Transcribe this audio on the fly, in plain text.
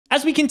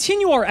As we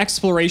continue our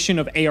exploration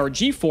of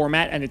ARG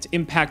format and its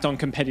impact on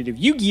competitive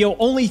Yu-Gi-Oh!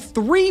 Only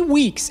 3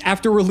 weeks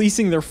after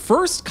releasing their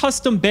first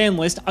custom ban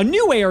list, a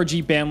new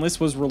ARG ban list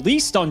was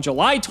released on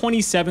July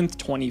 27th,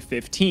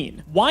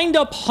 2015.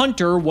 Wind-Up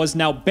Hunter was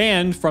now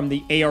banned from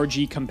the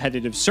ARG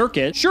competitive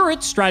circuit. Shure,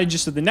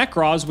 Strategist of the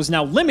Necros, was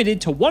now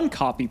limited to 1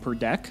 copy per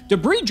deck.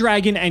 Debris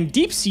Dragon and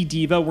Deep Sea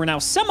Diva were now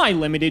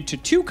semi-limited to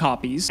 2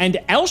 copies, and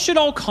El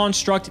Shaddoll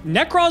Construct,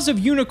 Necros of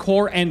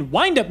Unicorn, and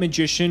Wind-Up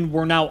Magician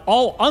were now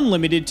all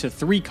unlimited to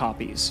 3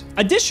 copies.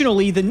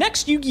 Additionally, the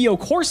next Yu-Gi-Oh!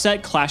 Core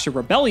set, Clash of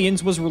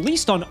Rebellions, was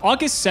released on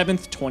August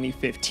 7th,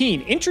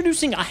 2015,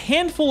 introducing a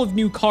handful of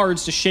new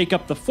cards to shake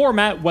up the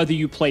format, whether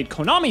you played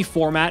Konami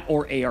format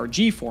or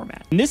ARG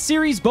format. In this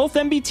series, both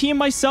MBT and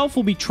myself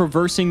will be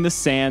traversing the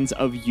sands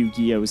of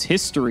Yu-Gi-Oh!'s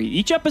history.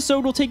 Each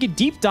episode will take a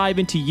deep dive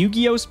into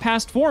Yu-Gi-Oh!'s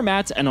past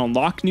formats and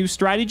unlock new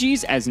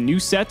strategies as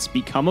new sets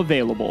become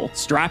available.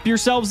 Strap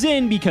yourselves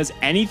in because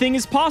anything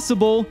is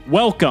possible.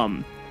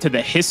 Welcome to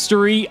the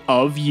history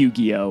of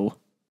Yu-Gi-Oh!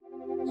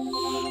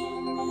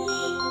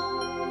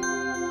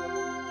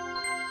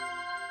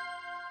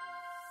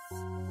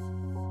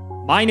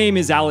 My name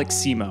is Alex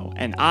Cimoooooooo,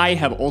 and I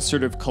have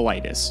ulcerative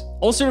colitis.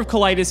 Ulcerative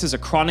colitis is a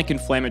chronic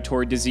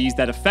inflammatory disease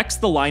that affects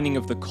the lining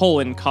of the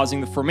colon, causing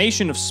the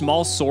formation of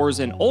small sores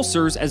and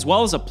ulcers, as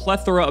well as a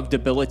plethora of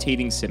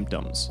debilitating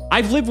symptoms.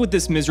 I've lived with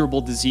this miserable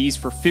disease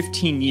for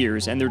 15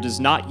 years, and there does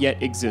not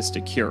yet exist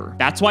a cure.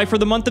 That's why for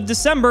the month of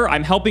December,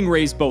 I'm helping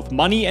raise both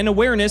money and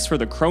awareness for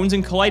the Crohn's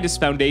and Colitis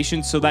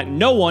Foundation so that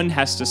no one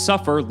has to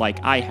suffer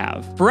like I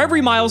have. For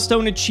every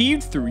milestone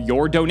achieved through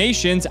your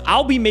donations,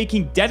 I'll be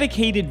making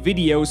dedicated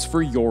videos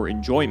for your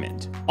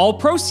enjoyment. All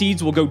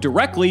proceeds will go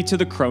directly to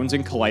the Crohn's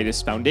and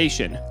Colitis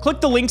Foundation.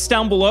 Click the links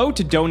down below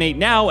to donate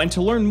now and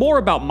to learn more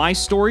about my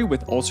story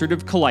with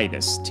ulcerative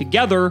colitis.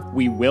 Together,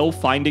 we will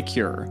find a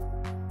cure.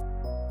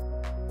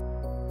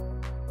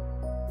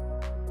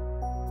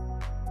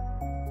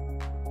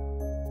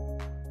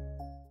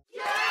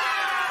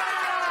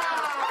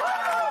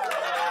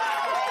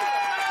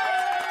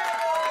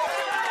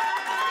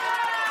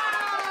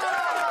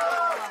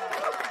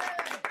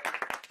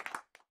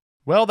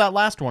 Well, that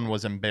last one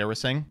was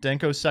embarrassing.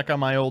 Denko Seka,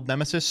 my old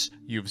nemesis,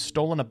 you've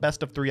stolen a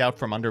best of 3 out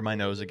from under my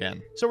nose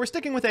again. So we're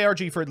sticking with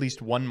ARG for at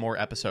least one more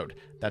episode.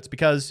 That's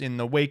because in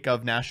the wake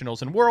of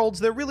Nationals and Worlds,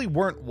 there really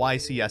weren't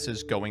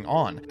YCSs going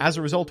on. As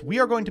a result, we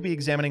are going to be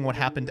examining what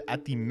happened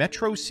at the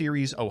Metro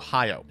Series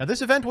Ohio. Now,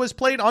 this event was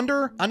played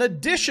under an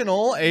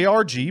additional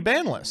ARG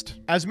ban list.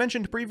 As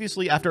mentioned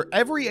previously, after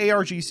every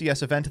ARG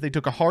CS event, they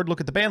took a hard look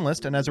at the ban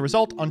list, and as a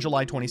result, on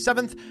July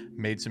 27th,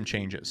 made some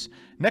changes.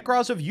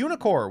 Necros of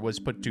Unicorn was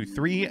put to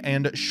 3,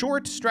 and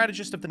Short,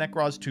 Strategist of the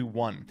Necros, to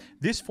 1.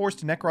 This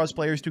forced Necros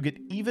players to get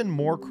even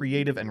more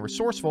creative and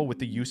resourceful with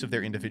the use of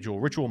their individual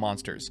ritual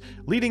monsters,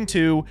 leading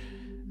to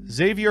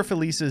Xavier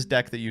Felice's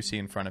deck that you see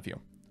in front of you.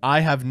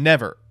 I have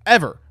never,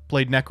 ever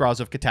played Necros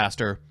of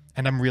Catastor,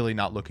 and I'm really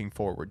not looking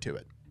forward to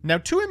it. Now,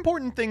 2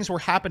 important things were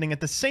happening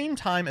at the same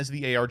time as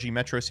the ARG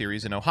Metro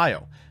Series in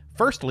Ohio.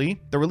 Firstly,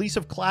 the release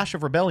of Clash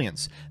of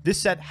Rebellions. This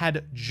set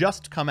had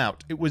just come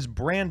out. It was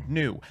brand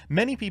new.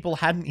 Many people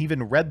hadn't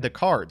even read the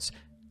cards.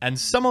 And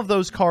some of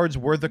those cards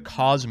were the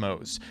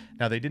Kozmos.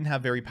 Now, they didn't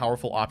have very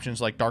powerful options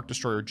like Dark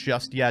Destroyer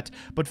just yet,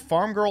 but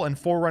Farm Girl and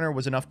Forerunner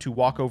was enough to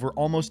walk over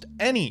almost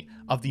any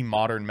of the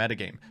modern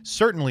metagame.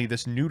 Certainly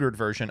this neutered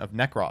version of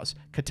Necros.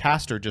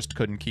 Catastor just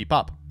couldn't keep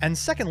up. And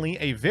secondly,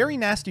 a very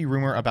nasty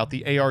rumor about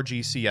the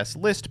ARG CS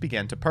list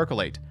began to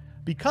percolate.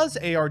 Because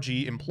ARG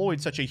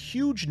employed such a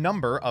huge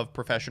number of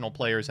professional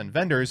players and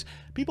vendors,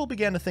 people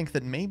began to think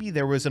that maybe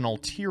there was an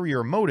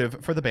ulterior motive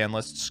for the ban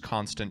list's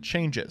constant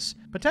changes.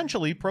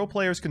 Potentially, pro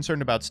players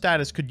concerned about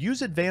status could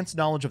use advanced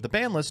knowledge of the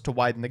ban list to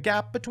widen the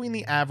gap between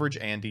the average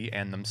Andy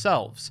and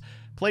themselves.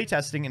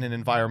 Playtesting in an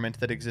environment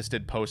that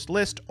existed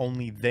post-list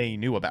only they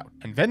knew about.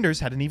 And vendors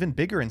had an even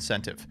bigger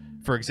incentive.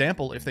 For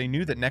example, if they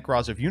knew that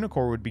Necros of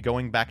Unicorn would be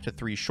going back to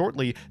 3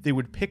 shortly, they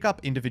would pick up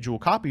individual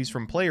copies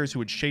from players who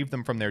would shave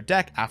them from their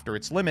deck after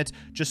its limit,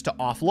 just to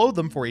offload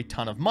them for a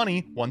ton of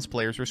money once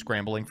players were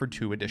scrambling for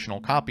 2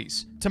 additional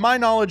copies. To my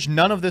knowledge,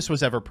 none of this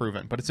was ever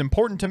proven, but it's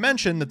important to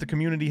mention that the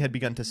community had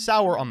begun to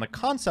sour on the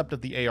concept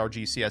of the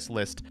ARG CS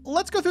list.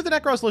 Let's go through the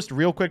Necros list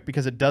real quick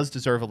because it does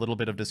deserve a little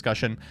bit of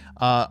discussion.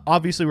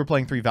 Obviously, we're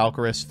playing 3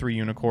 Valkyris, 3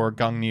 Unicorn,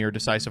 Gungnir,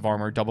 Decisive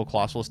Armor, double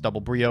Colossalus,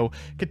 double Brio.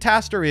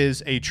 Catastor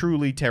is a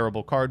truly terrible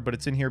card, but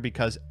it's in here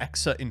because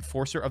Exa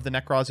Enforcer of the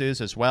Necros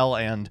is as well,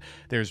 and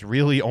there's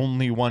really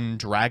only 1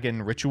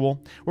 Dragon Ritual.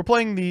 We're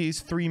playing these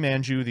 3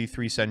 Manju, the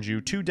 3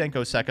 Senju, 2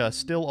 Denko Seka,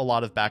 still a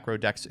lot of back row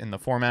decks in the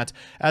format,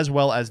 as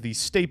well as the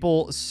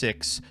staple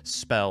 6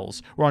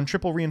 spells. We're on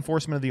triple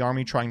reinforcement of the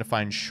army trying to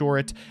find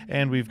Shorit,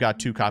 and we've got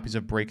 2 copies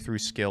of Breakthrough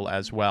Skill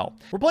as well.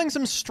 We're playing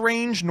some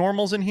strange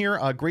normals in here.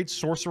 A Great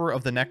Sorcerer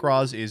of the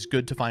Necros is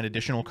good to find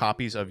additional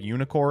copies of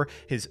Unicorn.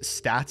 His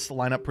stats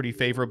line up pretty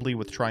favorably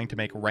with trying to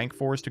make rank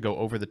 4s to go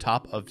over the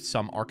top of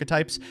some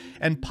archetypes,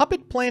 and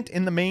Puppet Plant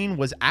in the main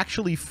was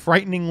actually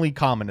frighteningly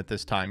common at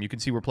this time. You can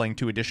see we're playing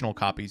 2 additional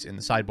copies in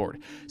the sideboard.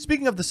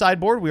 Speaking of the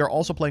sideboard, we are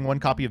also playing 1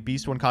 copy of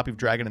Beast, 1 copy of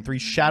Dragon, and 3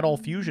 Shadow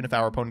Fusion if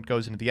our opponent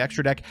goes into the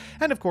extra deck,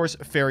 and of course,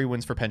 Fairy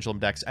Winds for Pendulum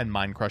decks and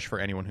Mind Crush for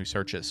anyone who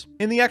searches.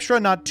 In the extra,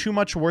 not too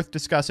much worth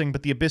discussing,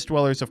 but the Abyss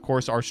Dwellers, of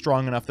course, are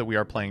strong enough that we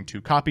are playing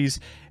 2 copies,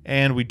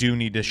 and we do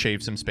need to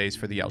shave some space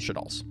for the El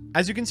Shaddolls.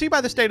 As you can see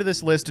by the state of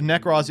this list,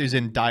 Nekroz is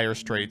in dire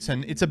straits,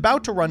 and it's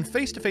about to run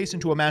face-to-face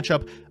into a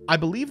matchup I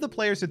believe the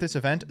players at this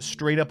event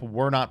straight up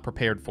were not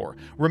prepared for.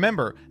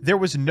 Remember, there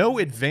was no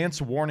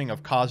advance warning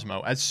of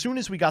Kozmo. As soon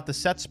as we got the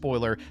set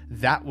spoiler,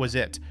 that was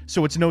it.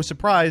 So it's no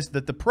surprise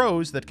that the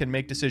pros that can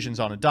make decisions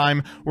on a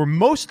dime were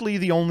mostly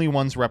the only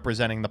ones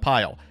representing the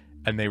pile,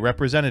 and they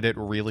represented it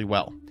really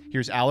well.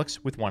 Here's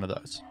Alex with one of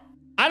those.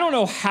 I don't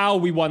know how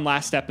we won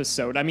last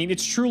episode. I mean,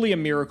 it's truly a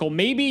miracle.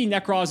 Maybe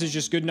Nekroz is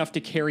just good enough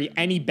to carry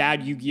any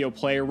bad Yu-Gi-Oh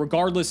player,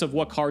 regardless of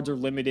what cards are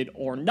limited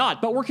or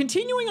not. But we're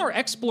continuing our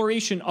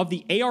exploration of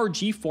the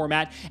ARG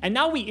format, and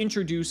now we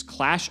introduce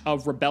Clash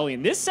of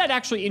Rebellion. This set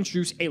actually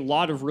introduced a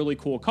lot of really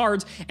cool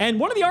cards, and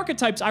one of the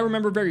archetypes I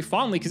remember very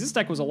fondly, because this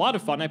deck was a lot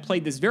of fun. I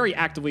played this very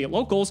actively at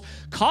locals.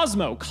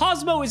 Kozmo.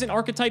 Kozmo is an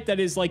archetype that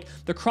is like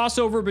the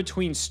crossover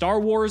between Star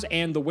Wars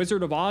and The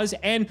Wizard of Oz,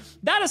 and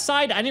that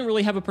aside, I didn't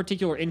really have a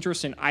particular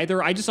interest in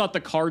either. I just thought the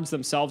cards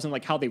themselves and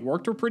like how they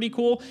worked were pretty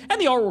cool, and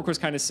the artwork was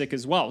kind of sick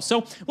as well.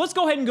 So let's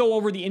go ahead and go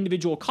over the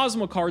individual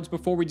Kozmo cards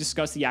before we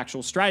discuss the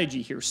actual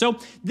strategy here. So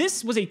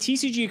this was a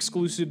TCG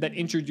exclusive that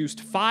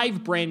introduced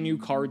 5 brand new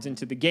cards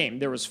into the game.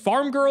 There was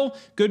Farm Girl,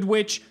 Good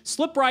Witch,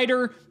 Slip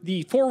Rider,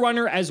 the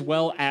Forerunner, as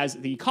well as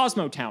the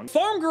Cosmo Town.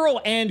 Farm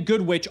Girl and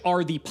Good Witch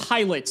are the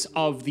pilots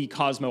of the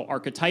Kozmo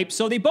archetype,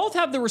 so they both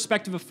have the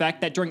respective effect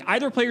that during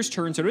either player's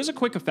turn, so it is a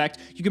quick effect,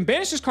 you can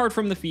banish this card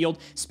from the field,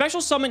 special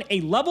summon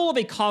a level of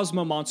a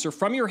Kozmo monster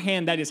from your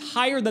hand that is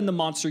higher than the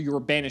monster you are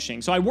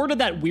banishing. So I worded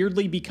that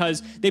weirdly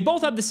because they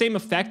both have the same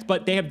effect,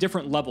 but they have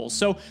different levels.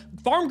 So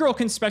Farm Girl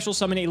can special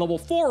summon a level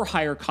 4 or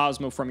higher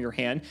Kozmo from your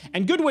hand,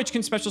 and Good Witch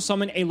can special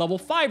summon a level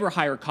 5 or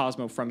higher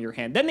Kozmo from your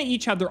hand. Then they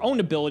each have their own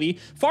ability.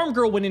 Farm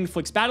Girl, when it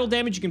inflicts battle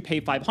damage, you can pay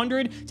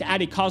 500 to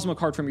add a Kozmo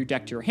card from your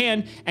deck to your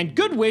hand, and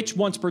Good Witch,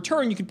 once per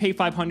turn, you can pay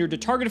 500 to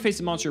target a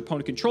face monster your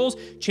opponent controls,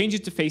 change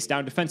it to face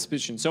down defense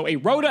position. So a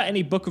Rhoda and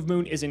a Book of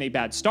Moon isn't a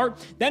bad start.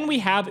 Then we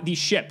have the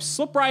ships,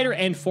 Slip Rider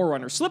and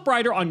Forerunner. Slip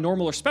Rider on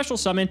normal or special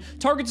summon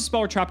targets a spell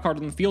or trap card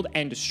on the field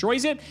and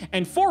destroys it,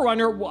 and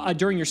Forerunner,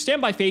 during your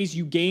standby phase,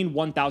 you gain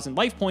 1,000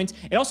 life points.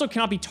 It also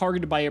cannot be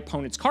targeted by your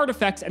opponent's card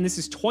effects, and this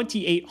is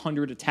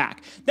 2,800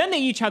 attack. Then they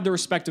each have their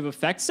respective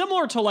effects,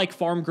 similar to like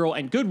Farm Girl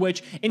and Good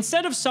Witch.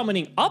 Instead of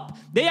summoning up,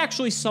 they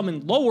actually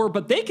summon lower,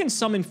 but they can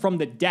summon from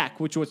the deck,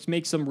 which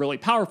makes them really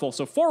powerful.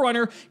 So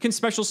Forerunner can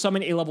special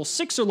summon a level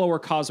 6 or lower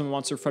Kozmo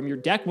monster from your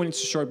deck when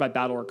it's destroyed by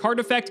battle or card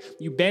effect.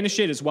 You banish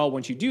it as well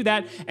once you do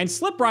that. And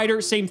Slip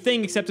Rider, same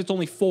thing, except it's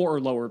only 4 or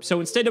lower. So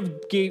instead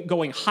of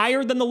going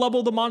higher than the level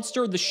of the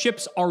monster, the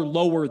ships are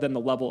lower than the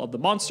level of the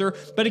monster.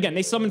 But again,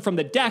 they summon from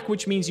the deck,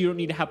 which means you don't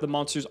need to have the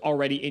monsters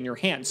already in your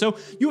hand. So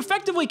you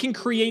effectively can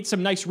create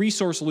some nice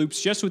resource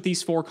loops just with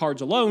these 4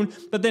 cards alone,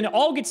 but then it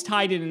all gets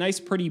tied in a nice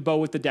pretty bow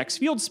with the deck's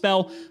field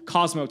spell,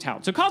 Cosmo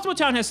Town. So Cosmo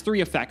Town has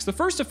 3 effects. The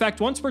first effect,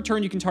 once per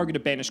turn, you can target a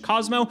banished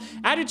Kozmo,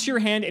 add it to your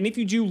hand, and if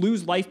you do,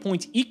 lose life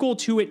points equal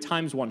to it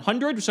times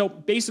 100. So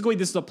basically,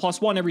 this is a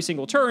 +1 every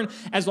single turn,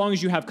 as long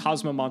as you have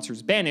Kozmo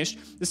monsters banished.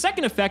 The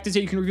second effect is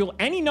that you can reveal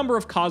any number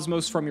of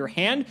Cosmos from your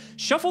hand,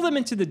 shuffle them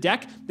into the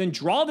deck, then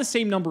draw the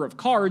same number of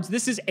cards.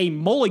 This is a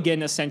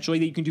mulligan, essentially,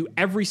 that you can do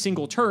every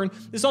single turn.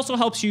 This also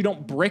helps you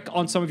don't brick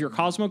on some of your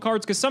Cosmo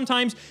cards, because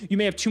sometimes you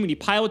may have too many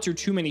pilots or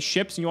too many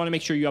ships, and you want to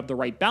make sure you have the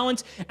right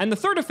balance. And the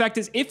third effect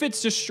is if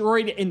it's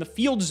destroyed in the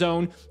field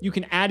zone, you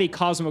can add a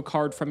Cosmo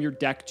card from your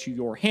deck to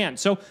your hand.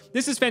 So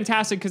this is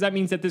fantastic, because that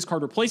means that this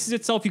card replaces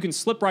itself. You can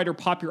Slip Rider,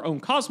 pop your own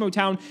Cosmo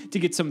Town to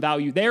get some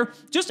value there.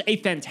 Just a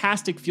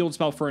fantastic field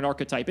spell for an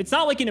archetype. It's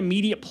not like an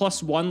immediate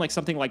 +1 like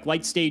something like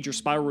Light Stage or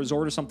Spiral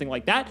Resort or something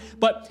like that,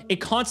 but it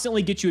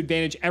constantly gets you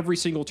advantage every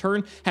single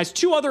turn. Has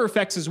 2 other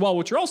effects as well,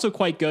 which are also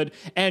quite good,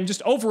 and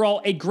just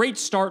overall a great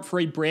start for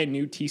a brand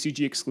new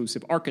TCG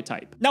exclusive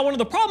archetype. Now, one of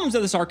the problems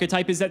of this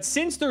archetype is that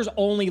since there's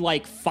only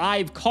like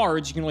 5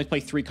 cards, you can only play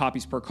 3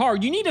 copies per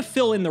card, you need to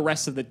fill in the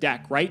rest of the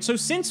deck, right? So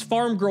since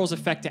Farm Girl's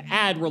effect to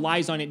add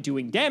relies on it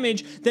doing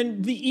damage,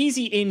 then the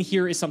easy in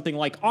here is something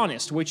like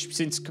Honest, which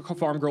since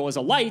Farm Girl is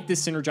a light,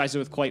 this synergizes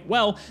with quite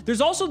well.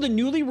 There's also the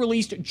newly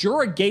released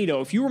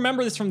Jurigato. If you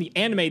remember this from the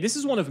anime, this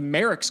is one of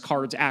Merrick's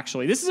cards,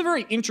 actually. This is a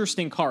very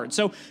interesting card.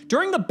 So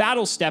during the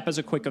battle step, as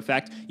a quick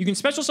effect, you can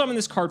special summon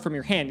this card from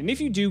your hand, and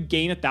if you do,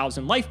 gain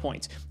 1,000 life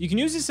points. You can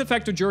use this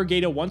effect of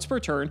Jurigato once per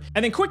turn,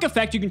 and then quick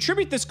effect, you can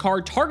tribute this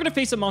card, target a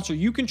face-up monster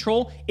you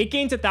control, it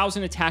gains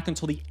 1,000 attack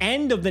until the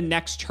end of the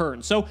next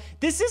turn. So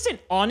this isn't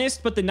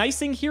Honest, but the nice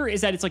thing here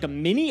is that it's like a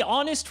mini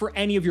Honest for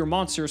any of your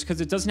monsters,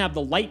 because it doesn't have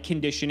the light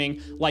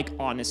conditioning like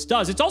Honest this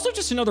does. It's also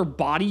just another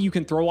body you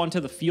can throw onto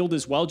the field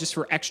as well, just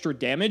for extra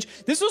damage.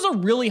 This was a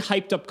really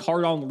hyped up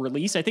card on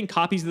release. I think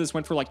copies of this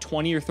went for like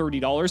 $20 or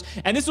 $30,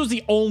 and this was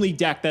the only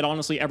deck that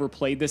honestly ever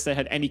played this that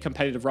had any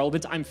competitive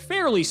relevance. I'm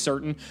fairly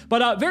certain,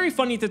 but very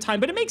funny at the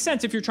time, but it makes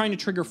sense if you're trying to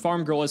trigger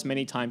Farm Girl as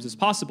many times as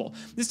possible.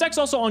 This deck's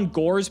also on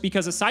Gores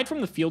because aside from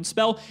the field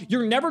spell,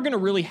 you're never going to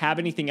really have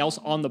anything else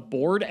on the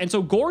board, and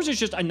so Gores is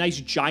just a nice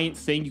giant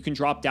thing you can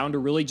drop down to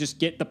really just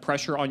get the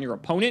pressure on your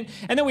opponent.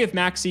 And then we have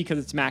Maxi because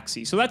it's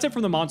Maxi. So that's it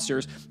from the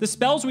monsters. The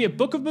spells, we have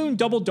Book of Moon,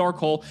 Double Dark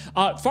Hole.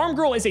 Farm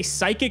Girl is a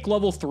Psychic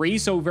level 3,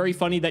 so very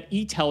funny that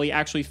E-Telly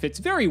actually fits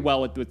very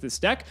well with this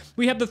deck.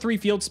 We have the 3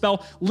 field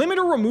spell.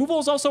 Limiter Removal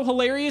is also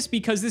hilarious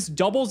because this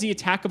doubles the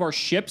attack of our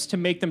ships to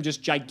make them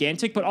just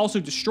gigantic, but also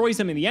destroys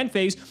them in the end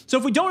phase. So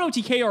if we don't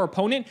OTK our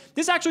opponent,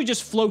 this actually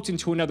just floats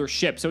into another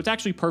ship. So it's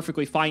actually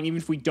perfectly fine even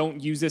if we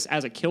don't use this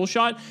as a kill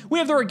shot. We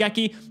have the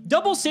Regeki.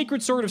 Double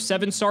Sacred Sword of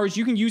 7 stars.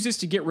 You can use this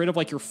to get rid of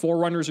like your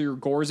Forerunners or your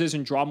Gorses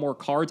and draw more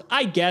cards.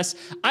 I guess.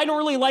 I don't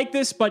really like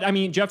this, but I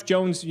mean, Jeff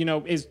Jones, you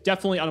know, is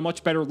definitely on a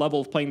much better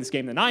level of playing this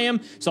game than I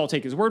am, so I'll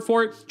take his word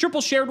for it.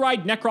 Triple Shared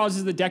Ride. Nekroz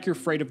is the deck you're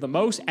afraid of the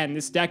most, and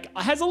this deck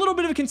has a little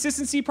bit of a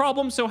consistency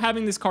problem, so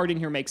having this card in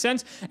here makes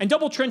sense. And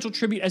Double Torrential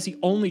Tribute as the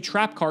only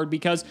trap card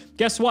because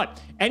guess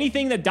what?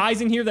 Anything that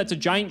dies in here that's a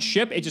giant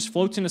ship, it just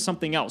floats into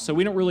something else, so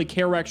we don't really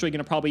care. We're actually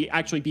going to probably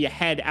be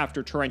ahead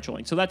after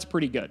Torrentialing, so that's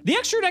pretty good. The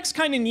extra deck's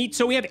kind of neat,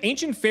 so we have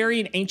Ancient Fairy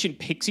and Ancient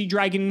Pixie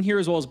Dragon in here,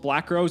 as well as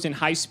Black Rose and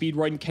High Speed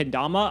Roid and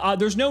Kendama.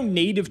 There's no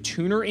native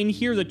tuner in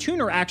here. The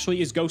tuner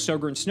actually is Ghost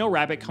Ogre and Snow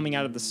Rabbit coming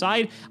out of the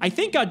side. I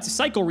think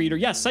Cycle Reader,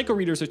 yes, Cycle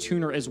Reader is a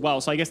tuner as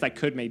well, so I guess that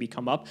could maybe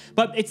come up.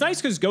 But it's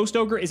nice because Ghost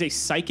Ogre is a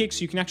Psychic,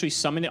 so you can actually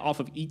summon it off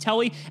of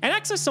E-Telly and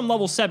access some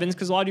level 7s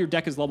because a lot of your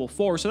deck is level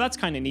 4, so that's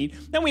kind of neat.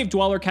 Then we have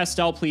Dweller,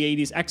 Castel,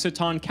 Pleiades,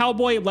 Exciton,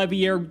 Cowboy,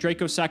 Leviair,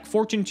 Dracossack,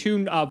 Fortune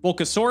Tune,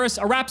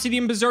 Volcasaurus, a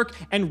Rhapsodium Berserk,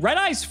 and Red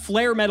Eye's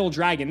Flare Metal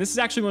Dragon. This is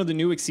actually one of the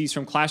new Xyzs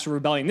from Clash of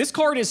Rebellion. This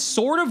card is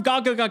sort of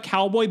Gaga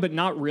Cowboy, but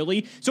not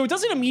really. So it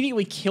doesn't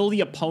immediately kill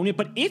the opponent,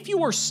 but if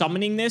you are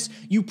summoning this,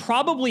 you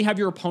probably have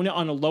your opponent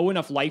on a low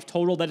enough life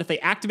total that if they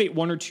activate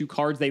 1 or 2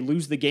 cards, they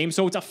lose the game.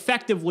 So it's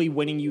effectively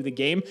winning you the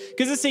game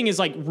because this thing is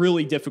like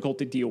really difficult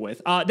to deal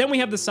with. Then we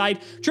have the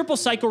side. Triple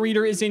Cycle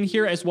Reader is in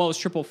here as well as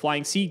Triple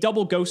Flying Sea,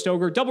 Double Ghost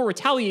Ogre, Double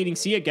Retaliating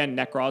Sea, again,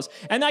 Nekroz,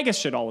 and I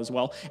guess Shaddoll as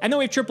well. And then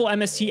we have Triple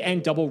MST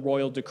and Double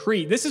Royal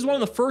Decree. This is one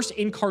of the first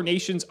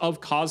incarnations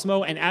of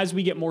Kozmo, and as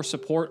we get more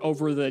support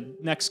over the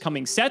next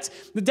coming sets,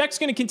 the deck's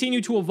going to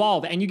continue to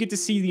evolve, and you get to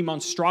see the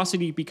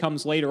monstrosity it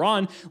becomes later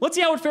on. Let's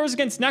see how it fares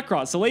against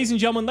Nekroz. So ladies and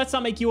gentlemen, let's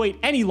not make you wait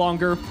any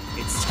longer.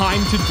 It's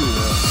time to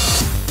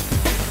duel.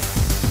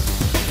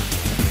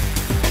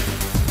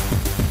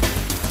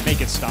 Make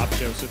it stop,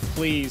 Joseph.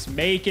 Please,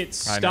 make it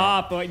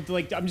stop.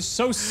 Like, I'm just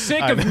so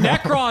sick of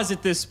Nekroz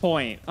at this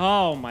point.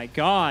 Oh, my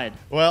God.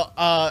 Well,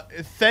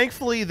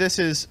 thankfully, this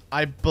is,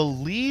 I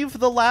believe,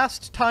 the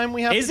last time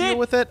we have to deal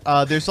with it.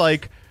 There's,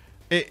 like,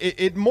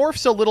 it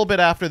morphs a little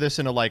bit after this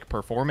into, like,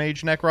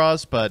 Performage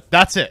Nekroz, but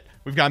that's it.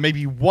 We've got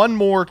maybe 1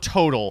 more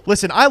total.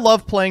 Listen, I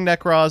love playing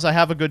Nekroz. I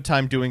have a good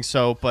time doing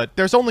so, but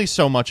there's only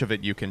so much of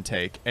it you can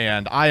take,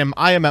 and I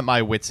am at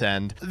my wit's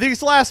end.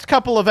 These last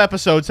couple of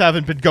episodes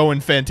haven't been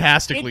going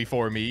fantastically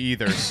for me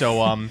either. So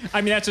I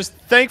mean, that's just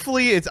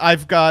thankfully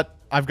I've got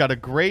a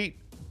great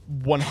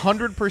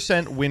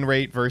 100% win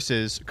rate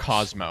versus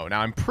Kozmo.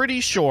 Now, I'm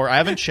pretty sure, I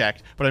haven't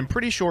checked, but I'm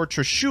pretty sure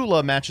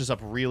Trishula matches up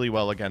really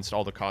well against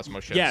all the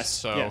Kozmo ships. Yes,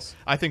 so yes.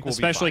 I think we'll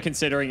especially be fine.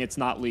 Considering it's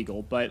not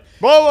legal, but...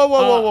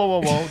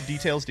 Whoa.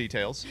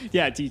 Details.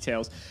 Yeah,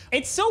 details.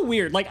 It's so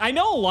weird. Like, I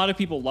know a lot of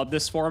people love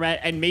this format,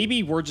 and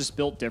maybe we're just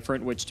built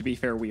different, which, to be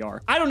fair, we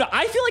are. I don't know.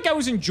 I feel like I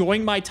was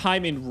enjoying my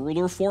time in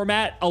ruler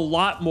format a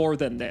lot more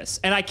than this,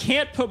 and I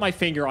can't put my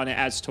finger on it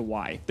as to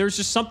why. There's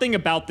just something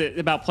about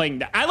playing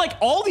that. I like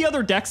all the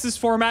other decks this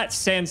format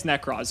sans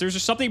Nekroz. There's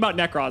just something about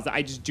Nekroz that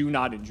I just do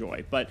not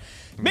enjoy, but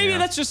maybe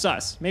that's just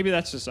us. Maybe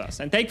that's just us.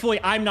 And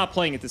thankfully, I'm not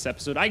playing it this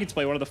episode. I get to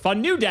play one of the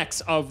fun new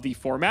decks of the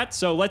format,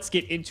 so let's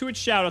get into it.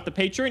 Shout out the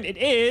Patreon. It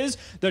is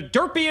the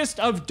derpiest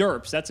of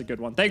derps. That's a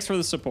good one. Thanks for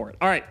the support.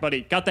 All right,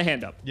 buddy. Got the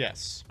hand up.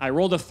 Yes. I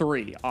rolled a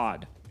 3.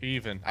 Odd.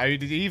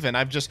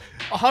 I've just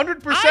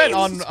 100%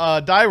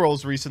 on die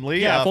rolls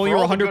recently. Yeah, if only you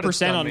were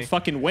 100% on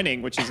fucking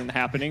winning, which isn't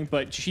happening,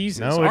 but Jesus.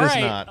 No, it is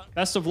not.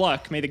 Best of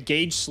luck. May the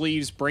gauge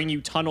sleeves bring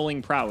you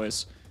tunneling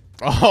prowess.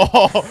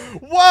 Oh,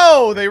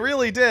 whoa, they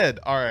really did.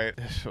 All right.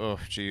 Oh,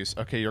 jeez.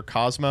 Okay, you're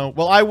Kozmo.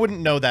 Well, I wouldn't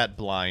know that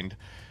blind,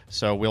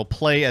 so we'll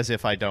play as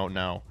if I don't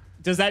know.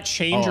 Does that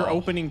change your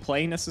opening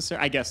play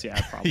necessarily? I guess, yeah,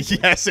 probably.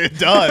 Yes, it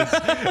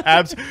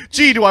does.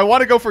 Gee, do I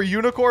want to go for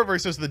Unicorn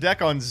versus the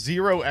deck on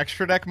 0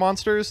 extra deck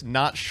monsters?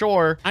 Not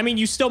sure. I mean,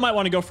 you still might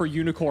want to go for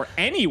Unicorn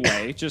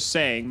anyway. Just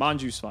saying.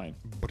 Manju's fine.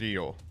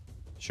 Brio.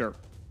 Sure.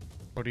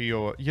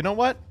 Brio. You know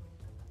what?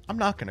 I'm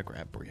not going to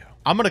grab Brio.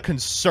 I'm going to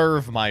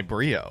conserve my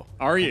Brio.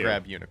 Are you?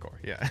 Grab Unicorn,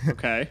 yeah.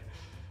 Okay.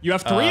 You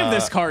have 3 of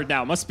this card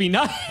now. Must be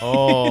nice.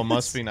 Oh,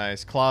 must be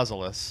nice.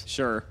 Clausulus.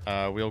 Sure.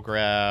 We'll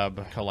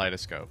grab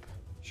Kaleidoscope.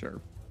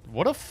 Sure.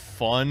 What a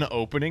fun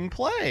opening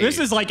play. This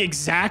is like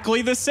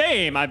exactly the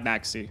same. I'm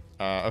Maxi.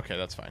 Okay,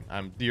 that's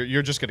fine.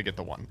 You're just gonna get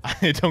the one.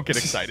 Don't get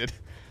excited.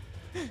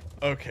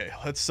 Okay,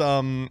 let's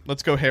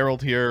go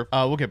Herald here.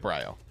 We'll get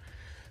Bryo.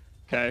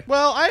 Okay.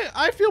 Well,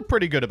 I feel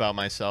pretty good about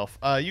myself.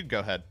 You go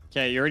ahead.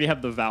 Okay, you already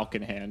have the Valk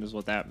in hand, is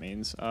what that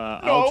means.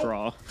 I'll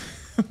draw.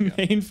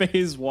 Main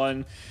phase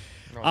 1.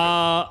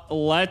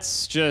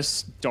 Let's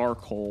just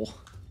Dark Hole.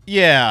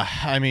 Yeah,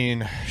 I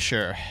mean,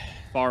 sure.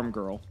 Farm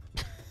Girl.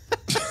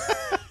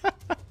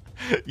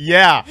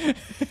 Yeah.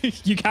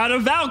 You got a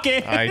Valk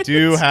in. I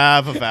do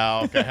have a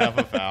Valk. I have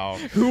a Valk.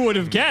 Who would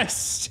have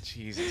guessed?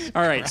 Jesus.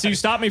 All right, so you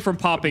stopped me from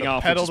popping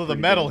off. Pedal to the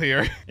metal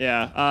here.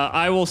 Yeah,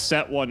 I will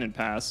set 1 and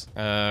pass.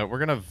 We're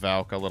gonna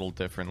Valk a little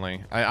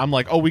differently. I'm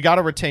like, oh, we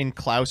gotta retain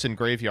Klaus in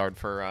Graveyard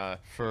for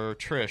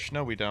Trish.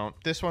 No, we don't.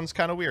 This one's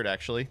kind of weird,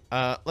 actually.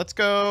 Let's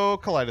go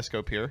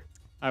Kaleidoscope here.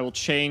 I will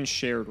change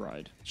Shared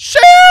Ride.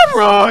 Shared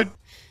Ride!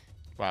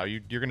 Wow,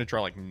 you're gonna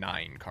draw like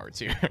 9 cards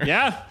here.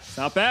 Yeah,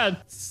 not bad.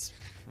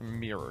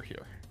 Mirror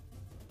here.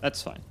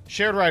 That's fine.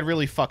 Shared Ride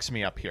really fucks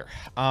me up here.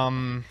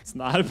 It's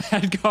not a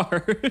bad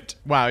card.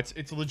 Wow,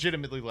 it's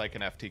legitimately like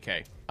an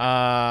FTK.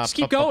 Just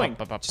keep going.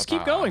 Just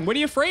keep going. What are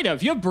you afraid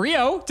of? You have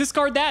Brio.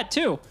 Discard that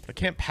too. I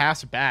can't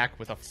pass back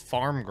with a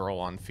Farm Girl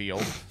on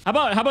field. How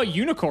about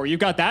Unicorn? You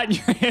got that in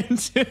your hand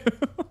too.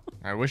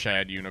 I wish I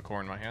had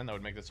Unicorn in my hand. That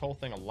would make this whole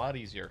thing a lot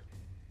easier.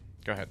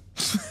 Go ahead.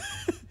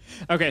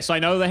 Okay, so I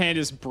know the hand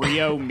is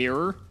Brio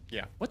Mirror.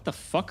 Yeah. What the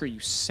fuck are you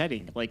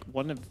setting? Like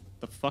one of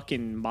the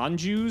fucking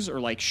Manjus or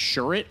like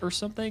Shuret or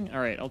something? All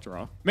right, I'll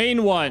draw.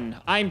 Main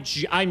 1. I'm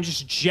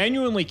just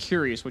genuinely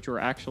curious what you're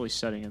actually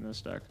setting in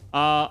this deck.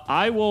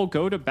 I will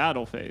go to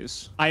battle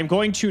phase. I am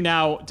going to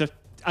now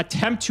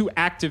attempt to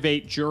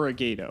activate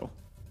Juragato.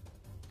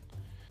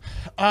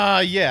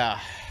 Yeah.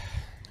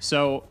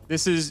 So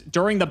this is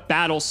during the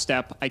battle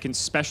step. I can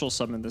special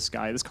summon this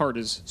guy. This card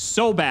is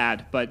so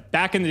bad, but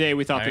back in the day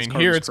we thought this card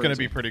was here crazy. it's going to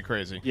be pretty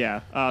crazy.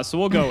 Yeah. So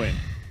we'll go in.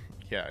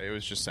 Yeah, it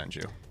was just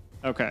Senju.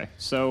 Okay,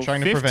 so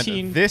trying 15... to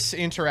prevent this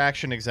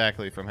interaction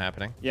exactly from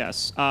happening.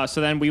 Yes. So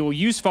then we will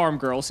use Farm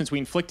Girl. Since we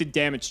inflicted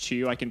damage to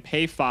you, I can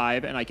pay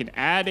 5, and I can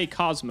add a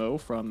Kozmo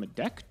from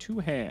deck to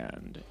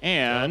hand.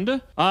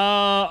 And,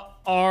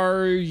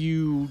 are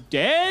you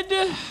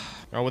dead?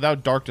 Oh,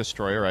 without Dark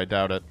Destroyer, I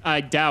doubt it.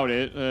 I doubt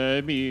it.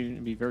 It'd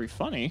be very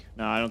funny.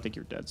 No, I don't think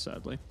you're dead,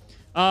 sadly.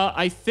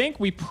 I think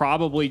we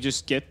probably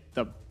just get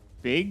the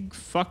big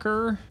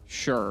fucker.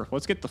 Sure.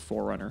 Let's get the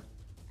Forerunner.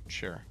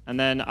 Sure. And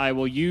then I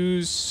will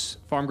use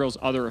Farm Girl's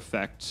other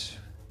effect.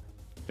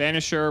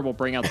 Vanisher will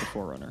bring out the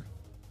Forerunner.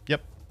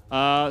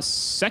 Yep.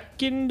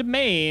 Second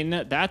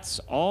main, that's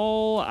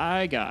all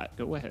I got.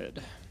 Go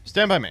ahead.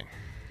 Stand by main.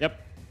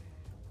 Yep.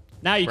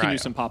 Now you can Bryo. do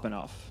some popping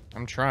off.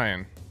 I'm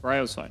trying.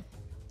 Bryo's fine.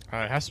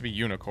 It has to be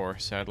Unicorn,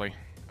 sadly.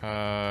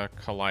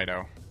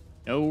 Kaleido.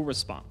 No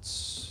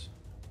response.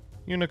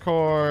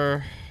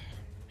 Unicorn.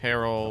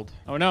 Herald.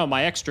 Oh no,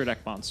 my extra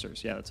deck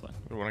monsters. Yeah, that's fine.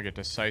 We want to get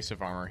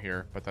Decisive Armor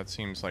here, but that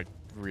seems like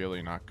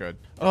really not good.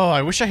 Oh,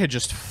 I wish I had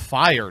just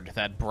fired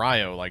that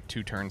Bryo like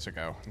 2 turns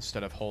ago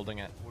instead of holding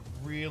it. Would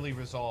really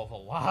resolve a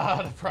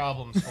lot of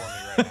problems for me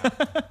right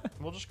now.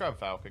 We'll just grab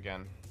Valk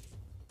again.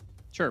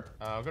 Sure.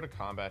 I'll go to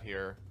combat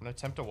here. I'm going to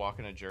attempt to walk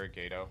into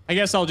Jurigato. I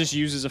guess I'll just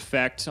use his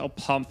effect. I'll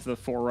pump the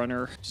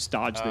Forerunner. Just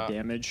dodge the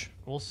damage.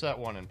 We'll set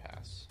 1 and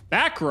pass.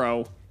 Back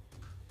row?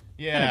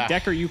 Yeah. What kind of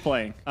deck are you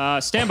playing?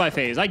 Standby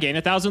phase. I gain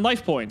 1,000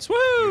 life points. Woo!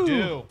 You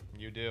do.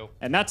 You do.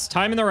 And that's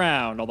time in the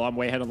round, although I'm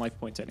way ahead on life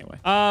points anyway.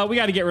 We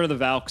got to get rid of the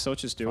Valk, so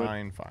let's just do it.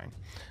 Fine.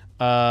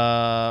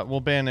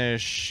 We'll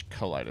banish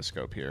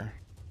Kaleidoscope here.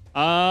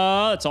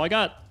 That's all I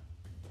got.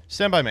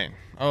 Stand by main.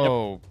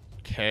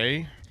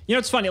 Okay. You know,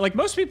 it's funny. Like,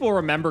 most people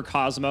remember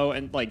Kozmo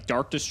and, like,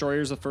 Dark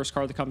Destroyer is the first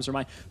card that comes to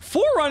mind.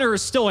 Forerunner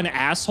is still an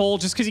asshole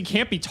just because he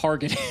can't be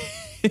targeted.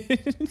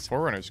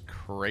 Forerunner's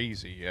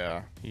crazy,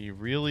 yeah. He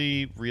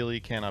really, really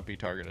cannot be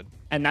targeted.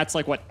 And that's,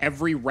 like, what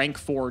every rank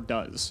 4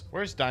 does.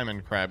 Where's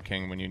Diamond Crab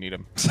King when you need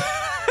him?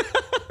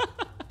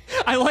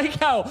 I like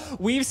how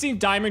we've seen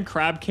Diamond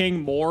Crab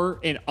King more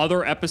in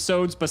other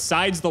episodes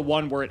besides the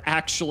one where it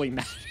actually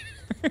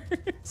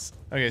matters.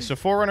 Okay, so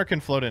Forerunner can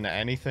float into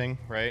anything,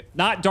 right?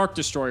 Not Dark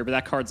Destroyer, but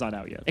that card's not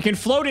out yet. It can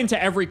float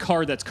into every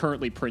card that's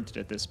currently printed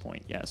at this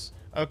point, yes.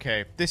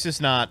 Okay, this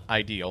is not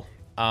ideal.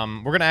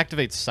 We're going to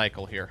activate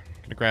Cycle here.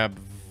 Going to grab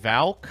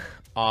Valk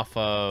off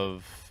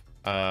of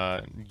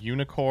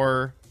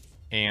Unicorn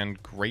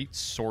and Great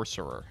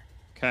Sorcerer.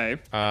 Okay.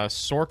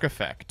 Sork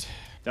effect.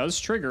 Does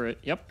trigger it,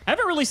 yep. I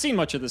haven't really seen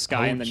much of this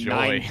guy in the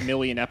 9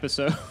 million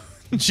episodes.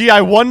 Gee,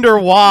 I wonder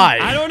why.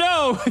 I don't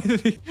know.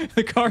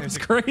 The card's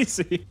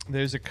crazy.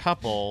 There's a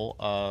couple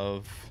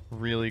of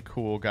really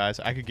cool guys.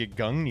 I could get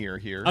Gungnir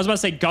here. I was about to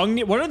say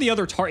Gungnir. What are the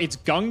other targets?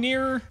 It's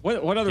Gungnir?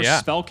 What other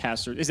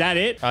spellcaster? Is that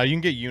it? You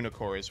can get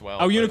Unicorn as well.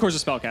 Oh,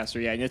 Unicorn's a spellcaster.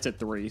 Yeah, and it's at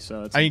 3,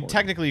 so it's I mean,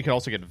 technically, you could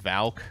also get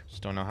Valk.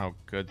 Just don't know how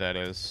good that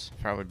is.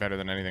 Probably better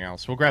than anything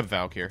else. We'll grab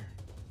Valk here.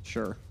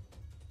 Sure.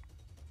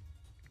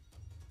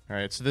 All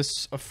right, so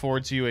this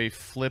affords you a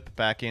flip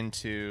back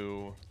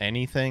into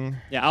anything.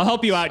 Yeah, I'll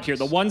help you out here.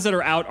 The ones that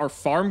are out are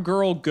Farm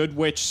Girl, Good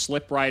Witch,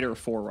 Slip Rider,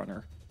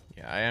 Forerunner.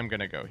 Yeah, I am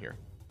gonna go here.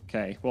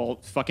 Okay,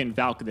 well, fucking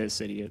Valk this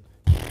idiot.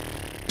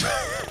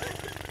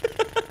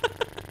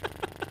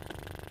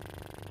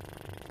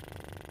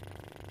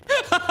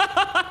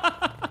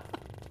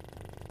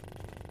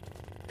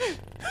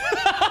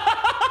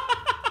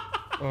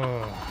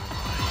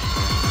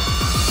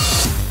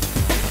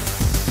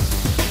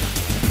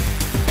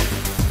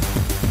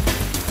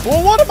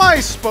 Well, what am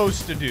I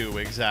supposed to do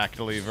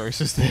exactly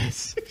versus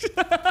this?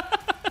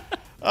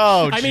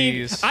 Oh, jeez. I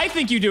mean, I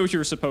think you do what you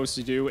were supposed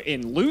to do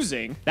in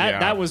losing.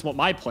 That was what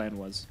my plan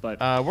was. But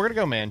we're gonna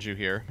go Manju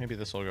here. Maybe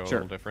this will go a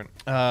little different.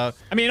 I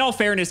mean, in all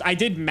fairness, I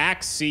did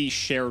Max C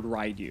shared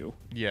ride you.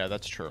 Yeah,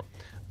 that's true.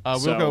 So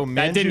we'll go Manju.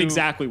 That didn't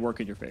exactly work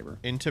in your favor.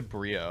 Into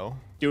Brio.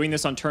 Doing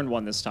this on turn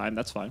 1 this time.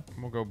 That's fine.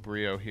 We'll go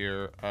Brio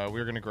here.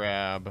 We're gonna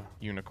grab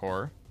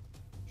Unicorn.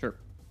 Sure.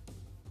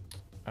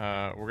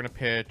 We're gonna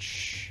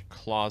pitch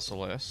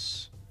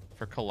Clausulus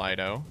for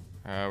Kaleido.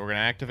 We're gonna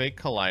activate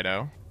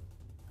Kaleido.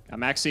 Got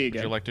Max C again.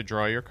 Would you like to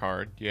draw your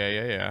card?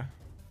 Yeah.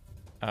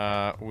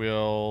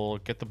 We'll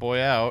get the boy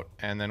out,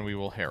 and then we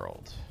will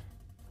Herald.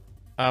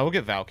 We'll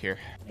get Valk here.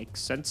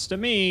 Makes sense to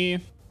me.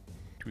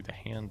 To the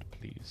hand,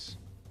 please.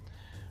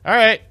 All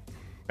right,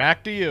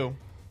 back to you.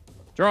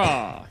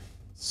 Draw.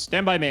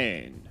 Stand by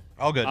main.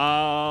 All good.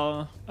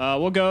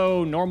 We'll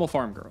go normal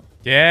Farm Girl.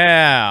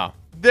 Yeah.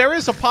 There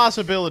is a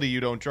possibility you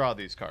don't draw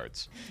these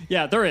cards.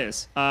 Yeah, there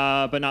is.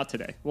 But not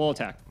today. We'll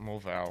attack. We'll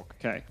Valk.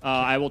 Okay.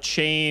 I will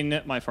chain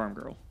my Farm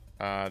Girl.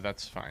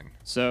 That's fine.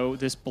 So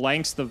this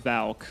blanks the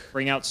Valk.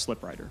 Bring out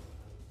Slip Rider.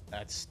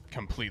 That's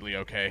completely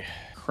okay.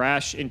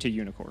 Crash into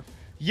Unicorn.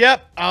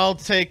 Yep, I'll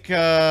take,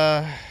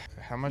 how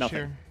much Nothing.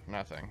 here?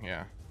 Nothing,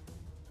 yeah.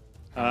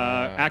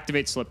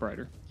 Activate Slip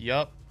Rider.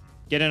 Yup.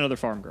 Get another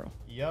Farm Girl.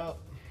 Yup.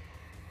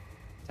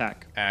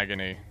 Attack.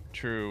 Agony.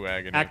 True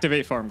agony.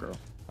 Activate Farm Girl.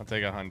 I'll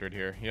take 100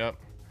 here. Yep.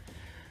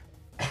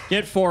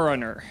 Get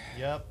Forerunner.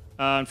 Yep.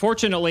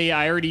 Unfortunately,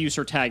 I already used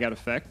her tag out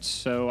effect,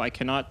 so I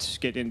cannot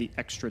get in the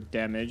extra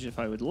damage if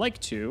I would like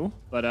to.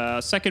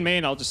 But second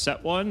main, I'll just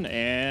set one,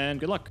 and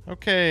good luck.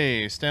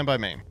 Okay, stand by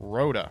main.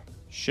 Rhoda.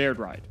 Shared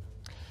ride.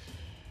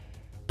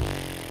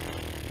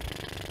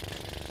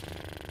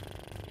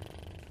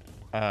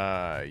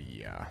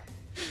 Yeah.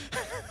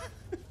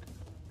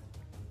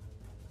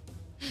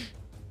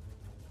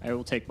 I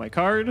will take my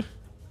card.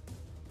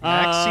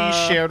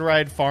 Maxi shared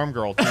ride farm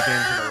girl 2 games in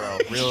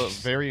a row.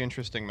 Very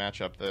interesting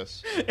matchup.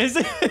 This is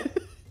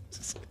it.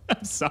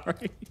 I'm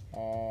sorry.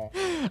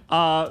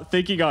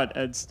 Thinking on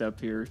end step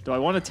here. Do I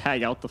want to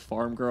tag out the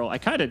farm girl? I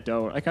kind of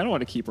don't. I kind of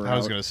want to keep her out. I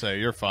was gonna say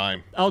you're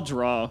fine. I'll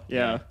draw.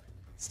 Yeah.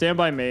 Stand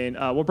by main.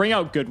 We'll bring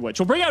out Good Witch.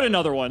 We'll bring out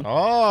another one.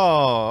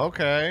 Oh,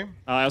 okay.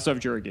 I also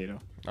have Jurigano.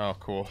 Oh,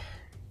 cool.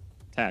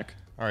 Attack.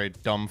 All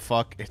right, dumb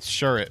fuck. It's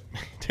Shure.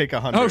 Take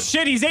 100. Oh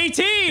shit, he's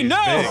 18. He's no.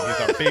 big.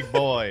 He's a big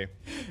boy.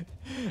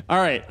 All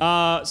right.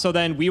 So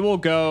then we will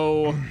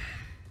go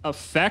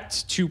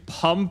effect to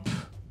pump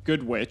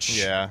Good Witch.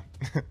 Yeah.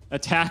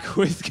 Attack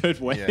with Good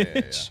Witch.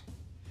 Yeah.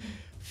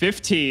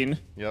 15.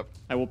 Yep.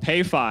 I will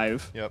pay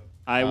 5. Yep.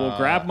 I will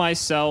grab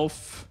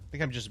myself. I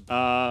think I'm just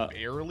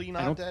barely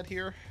not dead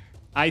here.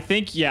 I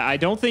think, yeah, I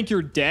don't think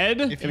you're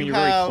dead. If you're you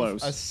very have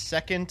close. a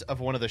second of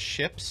one of the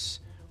ships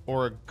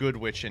or a Good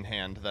Witch in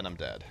hand, then I'm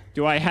dead.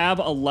 Do I have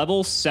a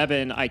level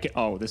 7? I can.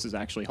 Oh, this is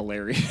actually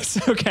hilarious.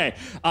 Okay.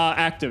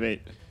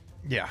 Activate.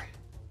 Yeah.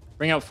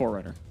 Bring out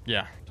Forerunner.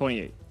 Yeah.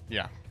 28.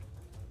 Yeah.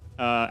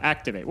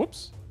 Activate.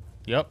 Whoops.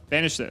 Yep.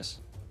 Banish this.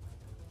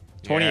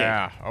 28.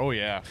 Yeah. Oh,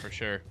 yeah, for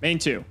sure. Main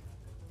 2.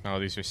 Oh,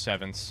 these are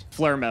 7s.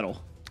 Flare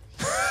Metal.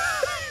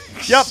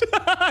 Yep.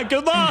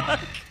 Good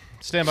luck.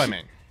 Stand by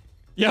main.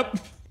 Yep.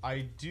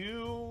 I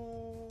do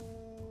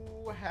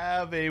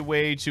have a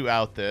way to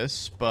out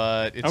this,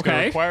 but it's going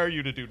to require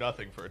you to do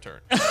nothing for a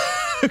turn.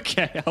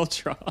 Okay, I'll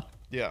draw.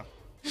 Yeah.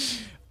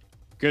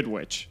 Good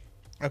Witch.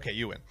 Okay,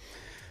 you win.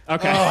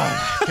 Okay.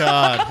 Oh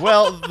God.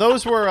 Well,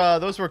 those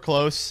were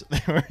close.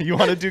 You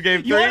want to do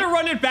game 3? You want to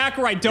run it back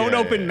where I don't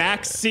open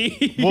Max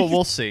C?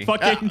 We'll see.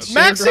 Fucking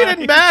Maxi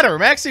didn't matter.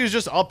 Maxi was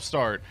just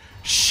upstart.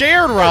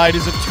 Shared ride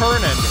is a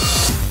turn ender.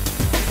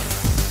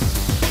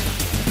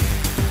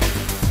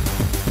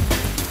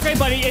 Okay,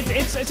 buddy,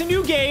 it's a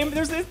new game.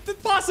 The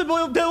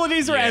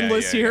possibilities are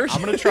endless here.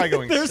 I'm gonna try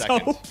going There's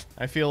second. hope.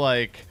 I feel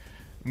like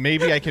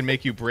maybe I can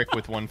make you brick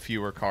with 1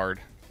 fewer card.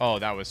 Oh,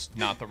 that was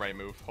not the right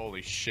move.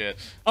 Holy shit.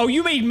 Oh,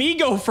 you made me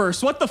go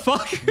first. What the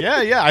fuck?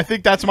 Yeah. I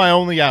think that's my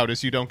only out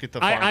is you don't get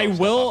the farm. I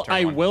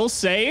will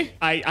say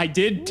I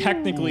did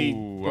technically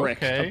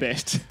brick a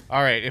bit.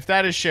 All right, if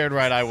that is shared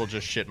ride, I will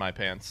just shit my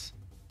pants.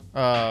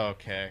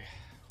 Okay.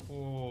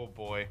 Oh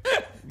boy.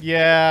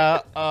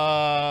 Yeah.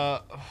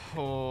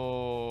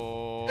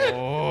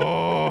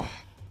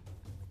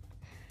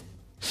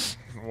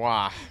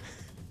 Wow.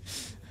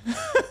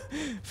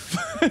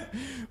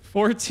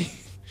 14.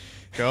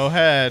 Go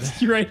ahead.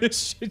 You ready to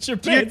shit your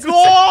pants?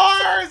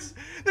 Yours!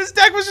 This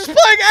deck was just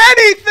playing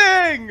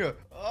anything!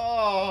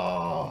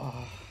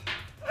 Oh.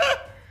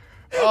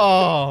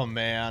 Oh,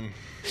 man.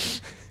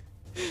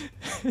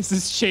 Does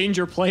this change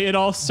your play at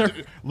all, sir?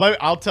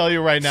 I'll tell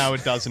you right now,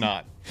 it does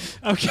not.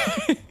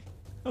 Okay.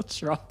 I'll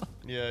try.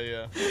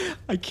 Yeah.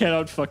 I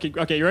cannot fucking...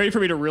 Okay, you ready for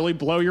me to really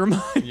blow your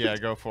mind? Yeah,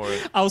 go for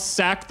it. I'll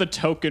sack the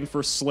token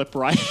for Slip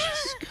Rider.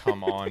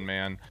 Come on,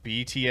 man.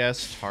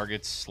 BTS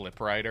targets Slip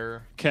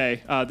Rider.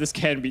 Okay, this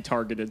can be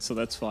targeted, so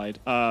that's fine.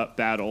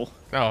 Battle.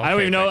 Oh, okay, I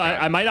don't even know.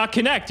 I might not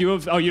connect. You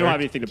have... Oh, you don't have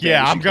anything to ban.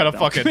 Yeah, I'm gonna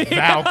fucking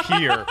Valk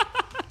here.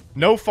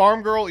 No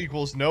farm girl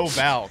equals no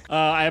Valk.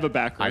 I have a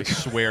background. I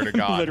swear to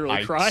God.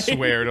 Literally crying. I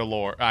swear to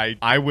Lord.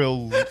 I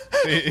will...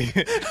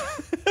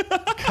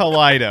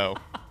 Kaleido.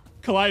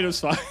 Kaleido's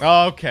fine.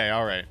 Okay,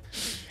 all right.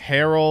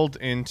 Herald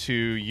into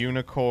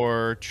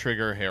Unicorn,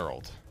 trigger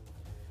Herald.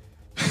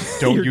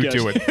 Don't you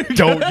do it.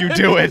 Don't you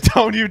do it.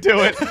 Don't you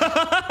do it.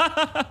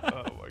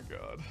 Oh my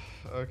God.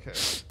 Okay.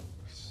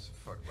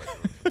 Fuck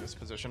this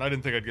position. I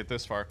didn't think I'd get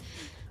this far.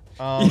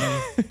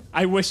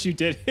 I wish you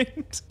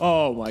didn't.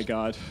 Oh my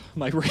God.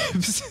 My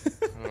ribs.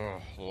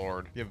 Oh,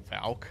 Lord. You have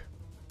Valk?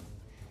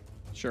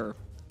 Sure.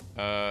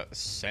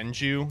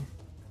 Senju?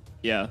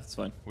 Yeah, that's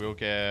fine. We'll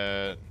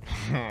get...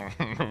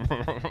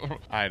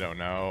 I don't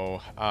know.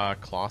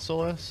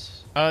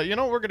 Clausulus? You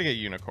know, we're gonna get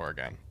Unicorn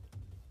again.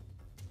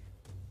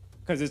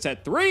 Because it's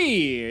at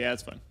 3. Yeah,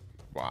 that's fine.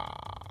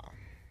 Wow.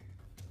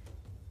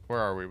 Where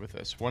are we with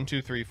this? 1,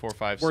 2, 3, 4,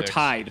 5, 6. We're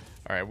tied.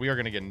 All right, we are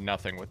gonna get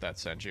nothing with that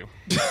Senju.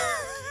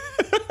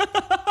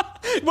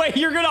 Wait,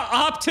 you're gonna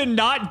opt to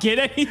not get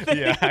anything?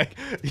 Yeah,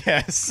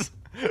 yes.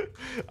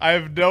 I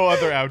have no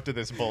other out to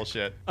this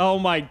bullshit. Oh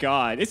my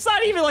God. It's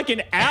not even like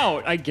an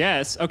out, I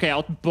guess. Okay,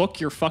 I'll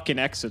book your fucking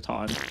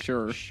Exiton.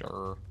 Sure.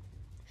 Sure.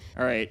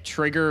 All right,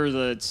 trigger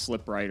the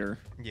Slip Rider.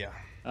 Yeah.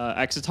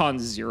 Exiton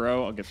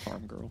 0. I'll get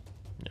Farm Girl.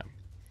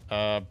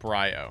 Yeah.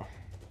 Bryo.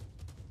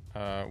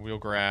 We'll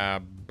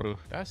grab...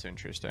 That's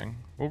interesting.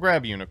 We'll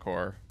grab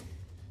Unicorn.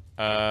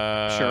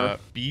 Sure.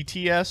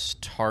 BTS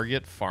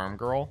target Farm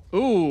Girl.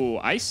 Ooh,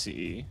 I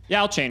see.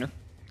 Yeah, I'll chain her.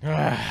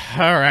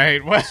 All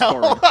right,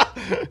 well...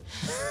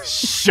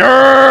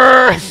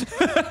 Sure! All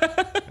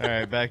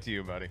right, back to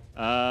you, buddy.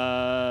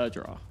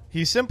 Draw.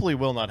 He simply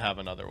will not have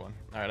another one.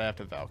 All right, I have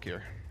to Valk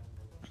here.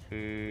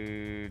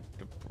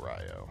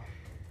 Bryo.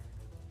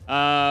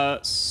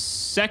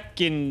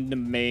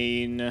 Second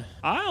main.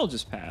 I'll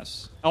just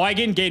pass. Oh, I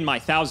didn't gain my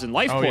 1,000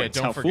 life points.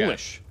 Yeah, don't How forget.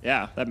 foolish.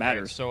 Yeah, that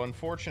matters. Right, so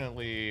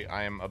unfortunately,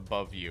 I am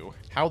above you.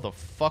 How the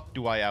fuck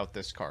do I out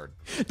this card?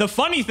 The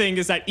funny thing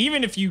is that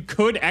even if you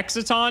could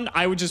Exiton,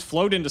 I would just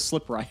float into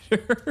Slip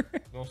Rider.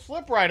 Well,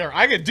 Slip Rider,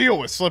 I could deal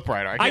with Slip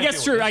Rider. I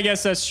guess true. I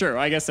guess that's true.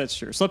 I guess that's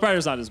true. Slip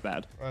Rider's not as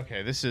bad.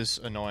 Okay, this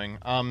is annoying.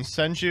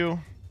 Senju.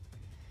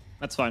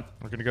 That's fine.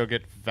 We're gonna go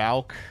get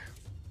Valk.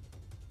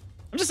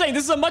 I'm just saying,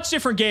 this is a much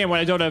different game when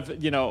I don't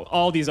have, you know,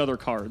 all these other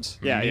cards.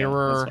 Yeah,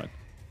 Mirror. Yeah,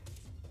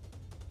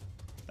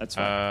 that's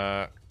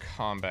fine. That's fine.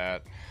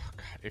 Combat.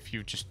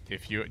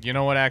 You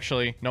know what,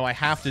 actually? No, I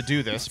have to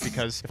do this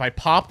because if I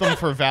pop them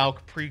for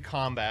Valk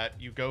pre-combat,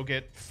 you go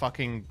get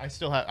fucking... I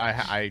still have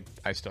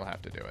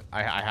to do it.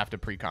 I have to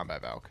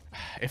pre-combat Valk.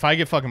 If I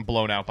get fucking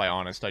blown out by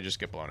Honest, I just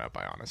get blown out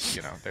by Honest.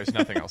 You know, there's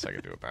nothing else I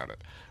can do about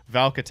it.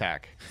 Valk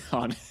attack.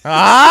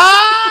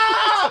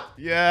 Ah!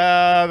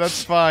 Yeah,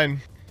 that's fine.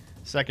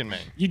 Second main.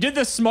 You did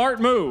the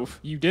smart move.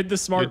 You did the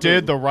smart move. You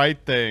did the right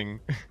thing.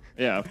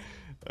 Yeah.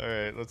 All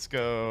right, let's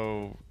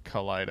go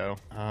Kaleido.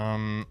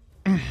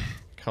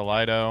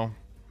 Kaleido.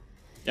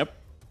 Yep.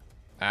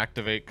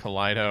 Activate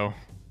Kaleido.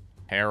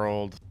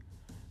 Herald.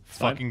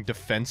 Fine. Fucking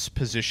defense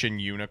position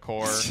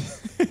Unicorn.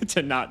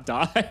 To not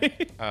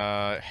die.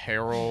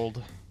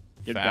 Herald.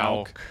 Get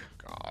Valk.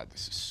 God,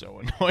 this is so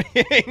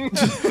annoying.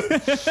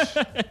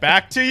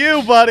 Back to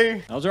you,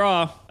 buddy. I'll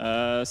draw.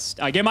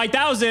 I get my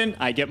 1,000.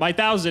 I get my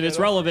 1,000. It's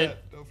relevant.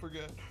 Don't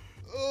forget.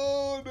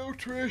 Oh, no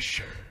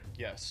Trish.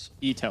 Yes.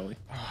 E-Telly.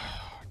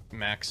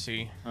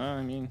 Maxi.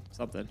 I mean,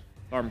 something.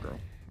 Farm Girl.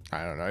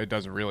 I don't know. It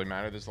doesn't really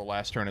matter. This is the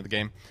last turn of the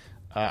game.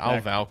 I'll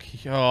Valk.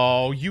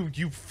 Oh,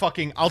 you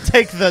fucking... I'll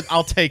take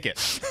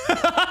it.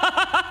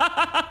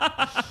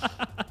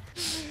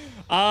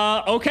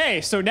 Okay,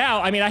 so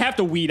now, I mean, I have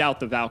to weed out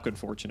the Valk,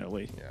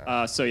 unfortunately.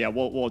 Yeah. So yeah,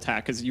 we'll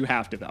attack, because you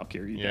have to Valk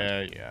here.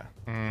 Yeah.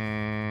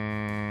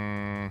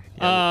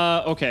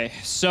 Okay,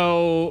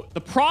 so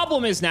the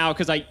problem is now,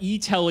 because I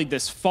E-Tellied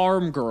this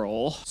Farm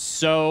Girl,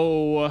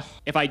 so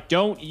if I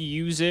don't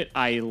use it,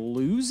 I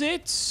lose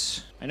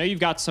it. I know you've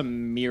got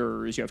some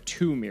mirrors. You have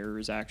 2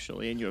 mirrors,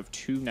 actually, and you have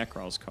 2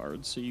 Necros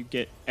cards, so you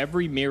get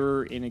every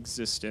mirror in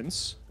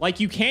existence. Like,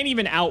 you can't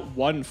even out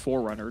 1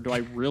 Forerunner. Do I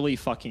really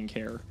fucking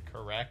care?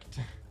 Correct.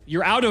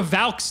 You're out of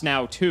Valks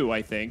now, too,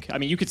 I think. I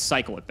mean, you could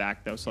cycle it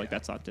back, though, so, like,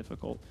 that's not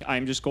difficult.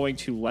 I'm just going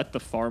to let the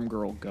Farm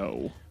Girl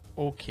go.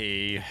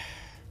 Okay.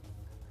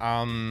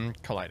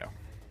 Kaleido.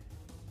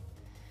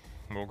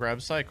 We'll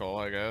grab Cycle,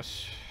 I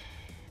guess.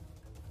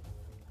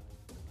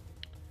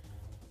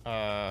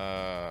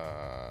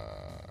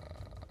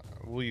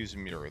 We'll use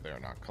Mirror there,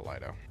 not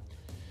Kaleido.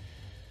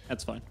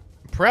 That's fine.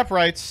 Prep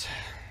rights.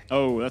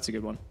 Oh, that's a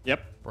good one.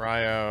 Yep.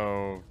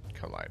 Bryo,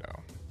 Kaleido.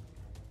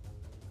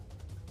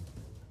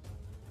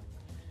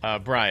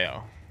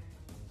 Bryo.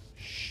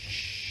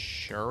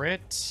 Sure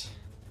it.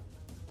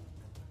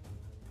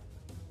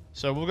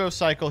 So we'll go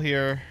cycle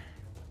here.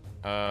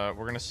 We're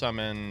gonna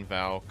summon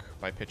Valk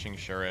by pitching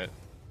Shuret.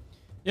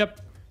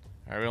 Yep.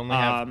 All right, we only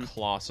have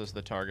Kloss as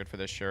the target for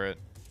this Shuret.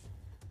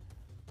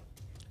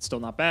 Still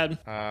not bad.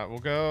 We'll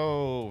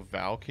go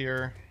Valk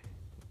here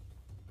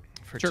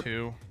for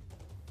 2.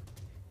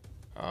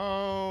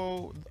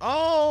 Oh,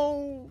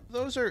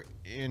 those are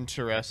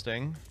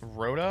interesting.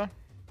 Rhoda.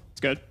 It's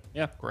good.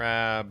 Yeah.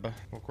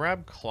 We'll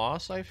grab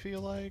Kloss, I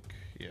feel like.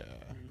 Yeah.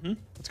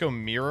 Let's go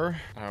Mirror.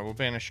 We'll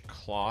banish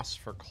Kloss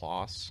for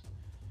Kloss.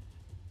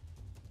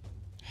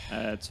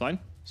 It's fine.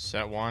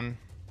 Set 1.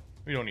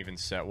 We don't even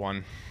set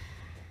 1.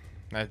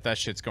 That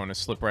shit's going to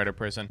Sliprider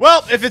prison.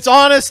 Well, if it's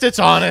honest, it's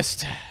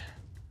honest.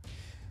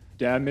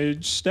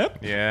 Damage step?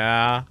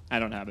 Yeah. I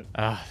don't have it.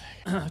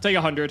 Take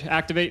 100.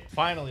 Activate.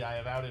 Finally, I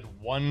have outed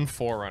 1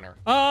 Forerunner.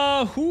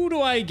 Who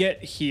do I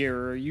get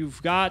here?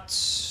 You've got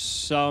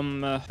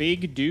some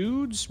big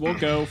dudes. We'll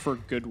go for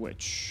Good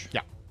Witch.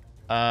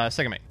 Yeah.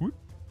 Second mate.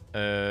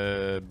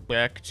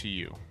 Back to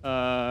you.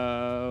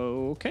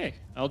 Okay.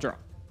 I'll draw.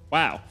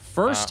 Wow.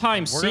 First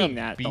time seeing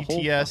that.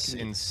 BTS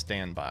in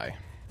standby.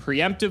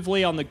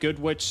 Preemptively on the Good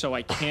Witch, so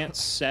I can't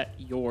set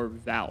your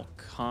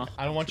Valk, huh?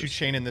 I don't want you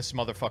chaining this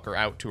motherfucker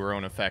out to her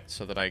own effect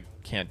so that I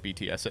can't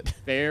BTS it.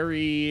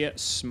 Very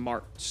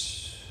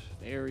smart.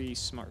 Very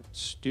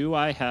smart. Do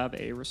I have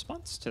a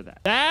response to that?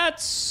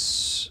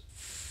 That's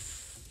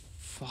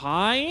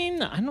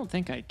fine. I don't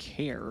think I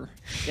care.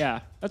 Yeah,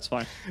 that's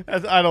fine.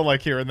 I don't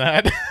like hearing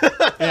that.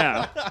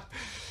 Yeah.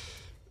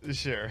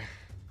 Sure.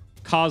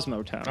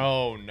 Kozmo Town.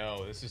 Oh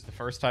no, this is the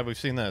first time we've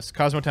seen this.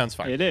 Kozmo Town's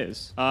fine. It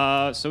is.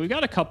 So we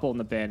got a couple in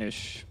the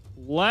banish.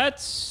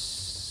 Let's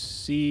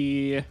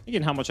see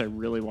again how much I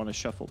really want to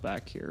shuffle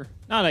back here.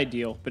 Not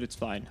ideal, but it's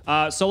fine.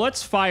 So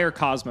let's fire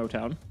Kozmo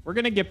Town. We're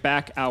gonna get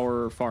back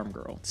our farm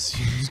girl.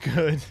 Seems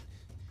good.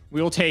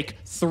 We will take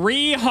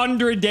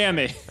 300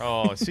 damage.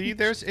 Oh, see,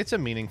 it's a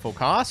meaningful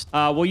cost.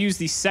 We'll use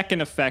the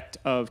second effect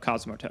of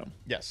Kozmo Town.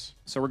 Yes.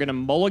 So we're going to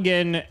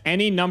mulligan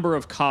any number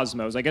of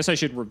Cosmos. I guess I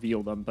should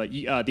reveal them, but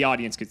the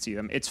audience could see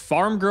them. It's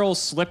Farm Girl,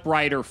 Slip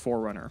Rider,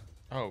 Forerunner.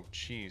 Oh,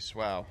 jeez.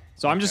 Wow.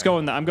 So I'm just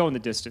going I'm going the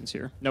distance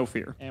here. No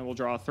fear. And we'll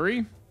draw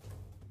 3.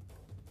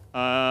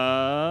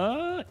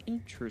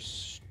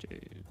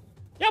 Interesting.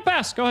 Yeah,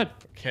 pass. Go ahead.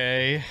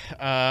 Okay.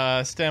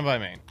 Standby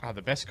main. Oh,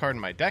 the best card in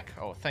my deck?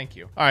 Oh, thank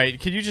you. All right.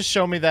 Could you just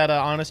show me that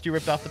Honest you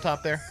ripped off the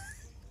top there?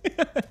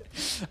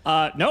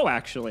 No,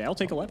 actually. I'll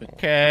take 11.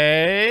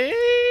 Okay.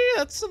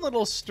 That's a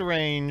little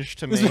strange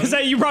to me.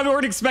 You probably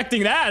weren't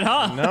expecting that,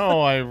 huh?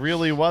 No, I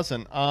really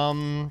wasn't. All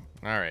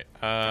right.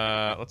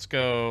 Let's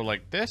go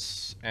like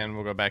this, and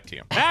we'll go back to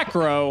you. Back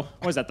row.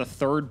 What is that, the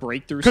third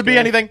breakthrough Could be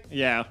anything.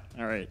 Yeah.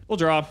 All right. We'll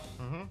draw.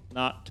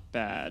 Not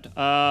bad.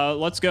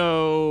 Let's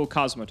go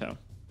Kozmo Town.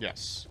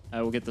 Yes.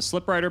 I will get the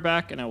Slip Rider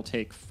back, and I will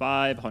take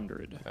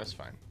 500. That's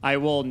fine. I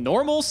will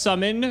normal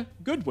summon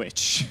Good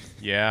Witch.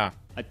 Yeah.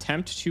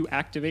 Attempt to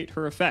activate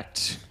her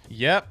effect.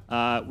 Yep.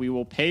 We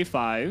will pay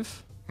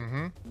 5.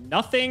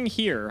 Nothing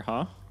here,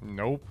 huh?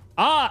 Nope.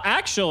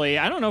 Actually,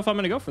 I don't know if I'm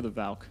going to go for the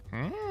Valk.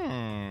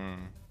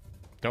 Don't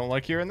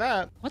like hearing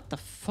that. What the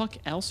fuck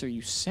else are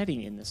you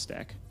setting in this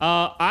deck?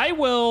 I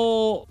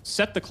will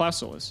set the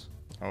Clausulas.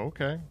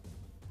 Okay.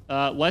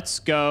 Let's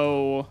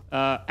go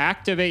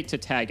activate to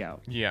tag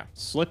out. Yeah.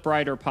 Slip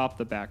Rider, pop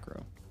the back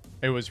row.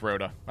 It was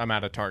Rhoda. I'm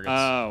out of targets.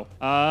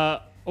 Oh.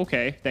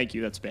 Okay. Thank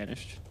you. That's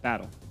banished.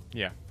 Battle.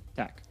 Yeah.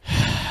 Attack.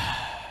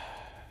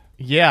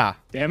 Yeah.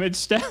 Damage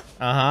step?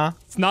 Uh-huh.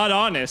 It's not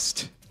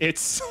honest.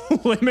 It's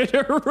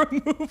limiter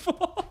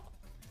removal.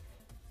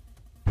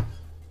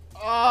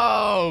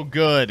 Oh,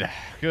 good.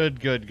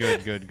 Good.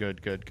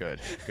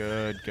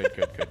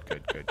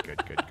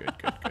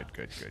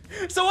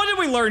 So what did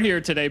we learn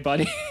here today,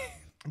 buddy?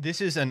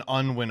 This is an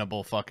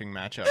unwinnable fucking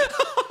matchup.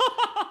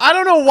 I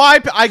don't know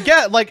why. I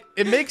get, like,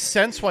 it makes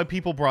sense why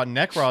people brought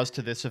Nekroz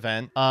to this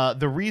event.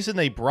 The reason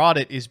they brought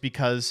it is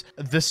because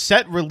the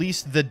set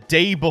released the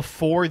day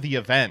before the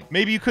event.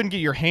 Maybe you couldn't get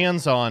your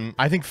hands on,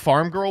 I think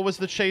Farm Girl was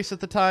the chase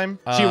at the time.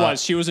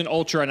 She was an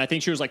Ultra, and I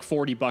think she was like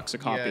 $40 a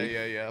copy.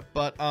 Yeah.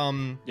 But,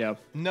 yeah.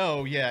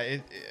 No, yeah,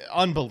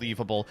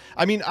 unbelievable.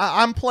 I mean,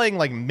 I'm playing,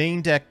 like,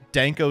 main deck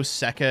Danko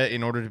Sekka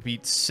in order to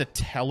beat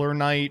Satellar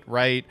Knight,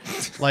 right?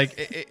 Like,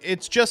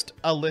 it's just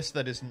a list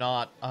that is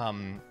not,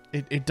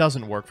 It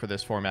doesn't work for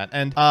this format.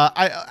 And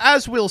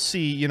as we'll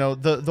see, you know,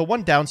 the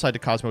one downside to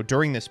Kozmo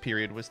during this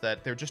period was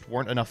that there just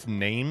weren't enough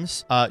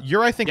names.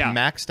 You're, I think,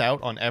 maxed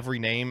out on every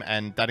name,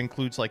 and that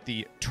includes, like,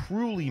 the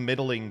truly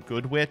middling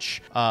Good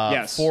Witch.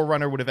 Yes.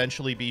 Forerunner would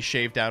eventually be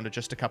shaved down to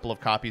just a couple of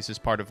copies as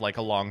part of, like,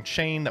 a long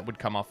chain that would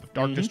come off of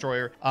Dark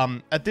Destroyer.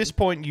 At this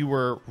point, you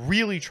were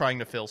really trying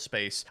to fill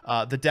space.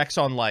 The deck's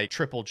on, like,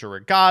 triple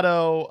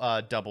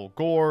Jurigado, double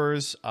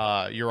Gores.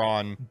 You're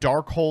on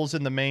Dark Holes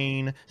in the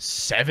main,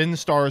 7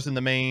 stars in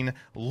the main,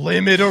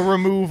 limiter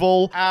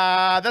removal.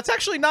 That's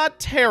actually not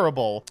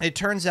terrible. It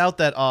turns out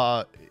that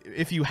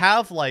if you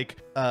have like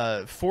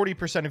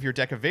 40% of your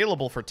deck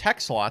available for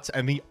tech slots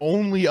and the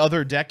only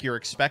other deck you're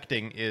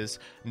expecting is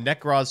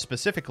Nekroz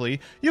specifically,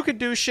 you could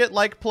do shit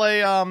like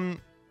play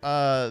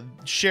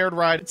Shared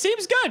Ride. It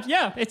seems good.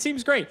 Yeah, it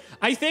seems great.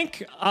 I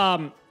think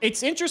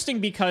it's interesting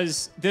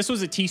because this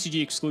was a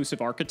TCG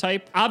exclusive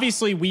archetype.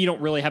 Obviously, we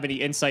don't really have any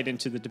insight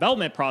into the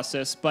development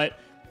process, but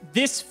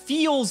this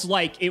feels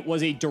like it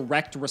was a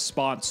direct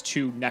response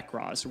to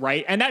Nekroz,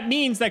 right? And that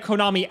means that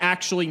Konami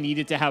actually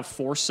needed to have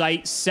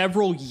foresight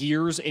several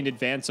years in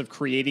advance of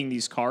creating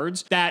these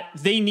cards, that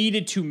they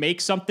needed to make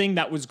something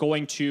that was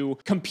going to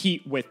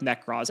compete with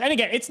Nekroz. And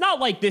again, it's not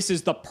like this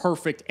is the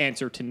perfect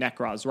answer to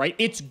Nekroz, right?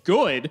 It's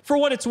good for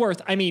what it's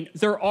worth. I mean,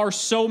 there are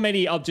so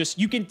many of just,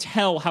 you can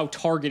tell how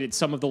targeted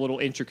some of the little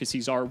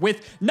intricacies are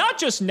with not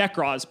just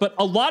Nekroz, but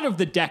a lot of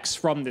the decks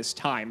from this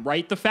time,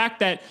 right? The fact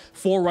that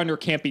Forerunner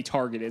can't be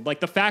targeted,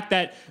 like the fact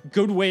that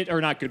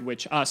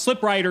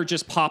Slip Rider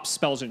just pops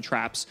spells and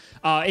traps.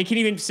 It can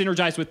even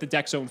synergize with the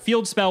deck's own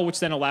field spell, which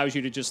then allows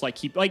you to just like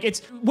keep, like, it's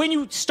when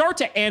you start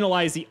to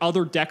analyze the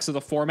other decks of the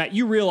format,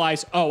 you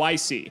realize, oh, I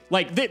see.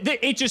 Like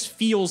it just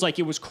feels like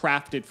it was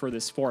crafted for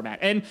this format.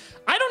 And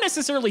I don't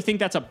necessarily think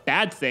that's a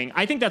bad thing.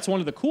 I think that's one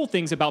of the cool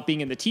things about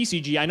being in the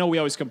TCG. I know we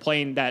always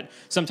complain that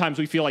sometimes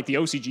we feel like the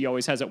OCG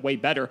always has it way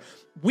better.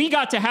 We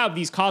got to have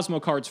these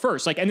Kozmo cards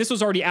first. Like, and this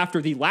was already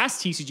after the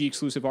last TCG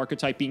exclusive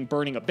archetype being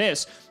Burning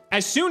Abyss.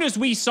 As soon as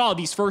we saw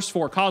these first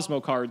 4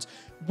 Kozmo cards,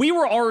 we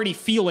were already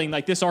feeling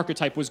like this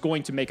archetype was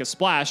going to make a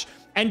splash.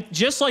 And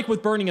just like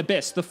with Burning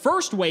Abyss, the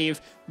first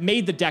wave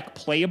made the deck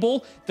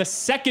playable. The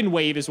second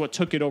wave is what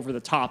took it over the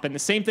top. And the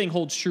same thing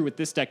holds true with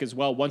this deck as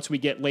well. Once we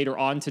get later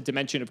on to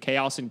Dimension of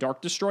Chaos and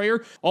Dark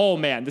Destroyer, oh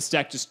man, this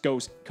deck just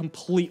goes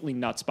completely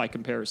nuts by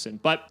comparison.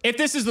 But if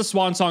this is the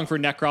swan song for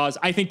Nekroz,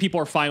 I think people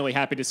are finally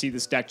happy to see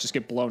this deck just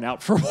get blown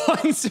out for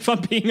once, if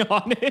I'm being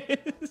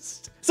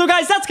honest. So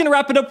guys, that's going to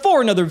wrap it up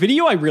for another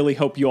video. I really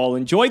hope you all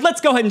enjoyed.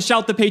 Let's go ahead and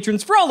shout the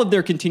patrons for all of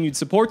their continued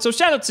support. So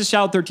shoutouts to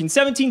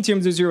Shout1317,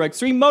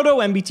 Tim00x3, Moto,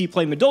 MBT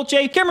Play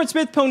Madolce, Cameron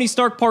Smith, Pony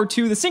Stark Part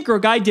 2, The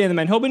Synchro Guy, Dan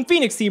the Manhoban,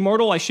 Phoenix the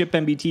Immortal, I Ship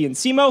MBT and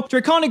Cimo,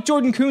 Draconic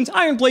Jordan Coons,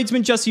 Iron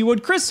Bladesman, Jesse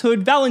Wood, Chris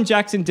Hood, Valen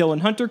Jackson,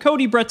 Dylan Hunter,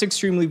 Cody Brett's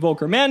Extremely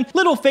Vulgar Man,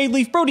 Little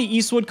Fadeleaf, Brody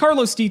Eastwood,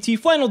 Carlos DT,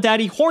 Flannel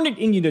Daddy, Hornet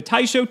Inuna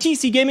Taisho,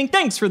 TC Gaming,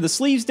 thanks for the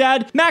sleeves,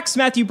 Dad, Max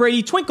Matthew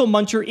Brady, Twinkle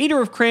Muncher,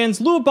 Eater of Crayons,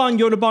 Luabon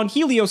Yodabon,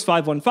 Helios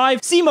 515,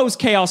 Cimo's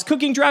Chaos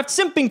Cooking Draft,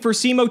 Simping for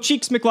Cimo,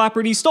 Cheeks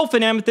McLapperty,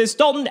 Stolfin Amethyst,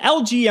 Dalton,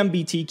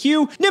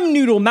 LGMBTQ, Nim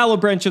Noodle,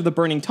 Malabranch of the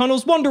Burning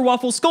Tunnels, Wonder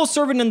Waffle, Skull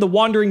Servant and the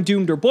Wandering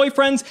Doomed or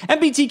Boyfriends,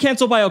 MBT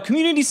cancel by all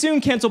community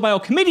soon, cancel by all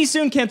committee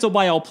soon, cancel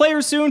by all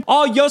players soon,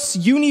 All Yus,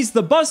 Unis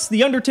the Bus,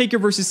 The Undertaker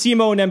versus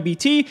Cimo and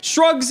MBT,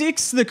 Shrugs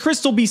X, The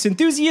Crystal Beast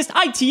Enthusiast,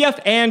 ITF,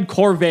 and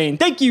Corvain.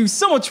 Thank you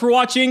so much for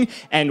watching,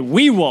 and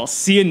we will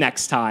see you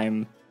next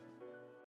time.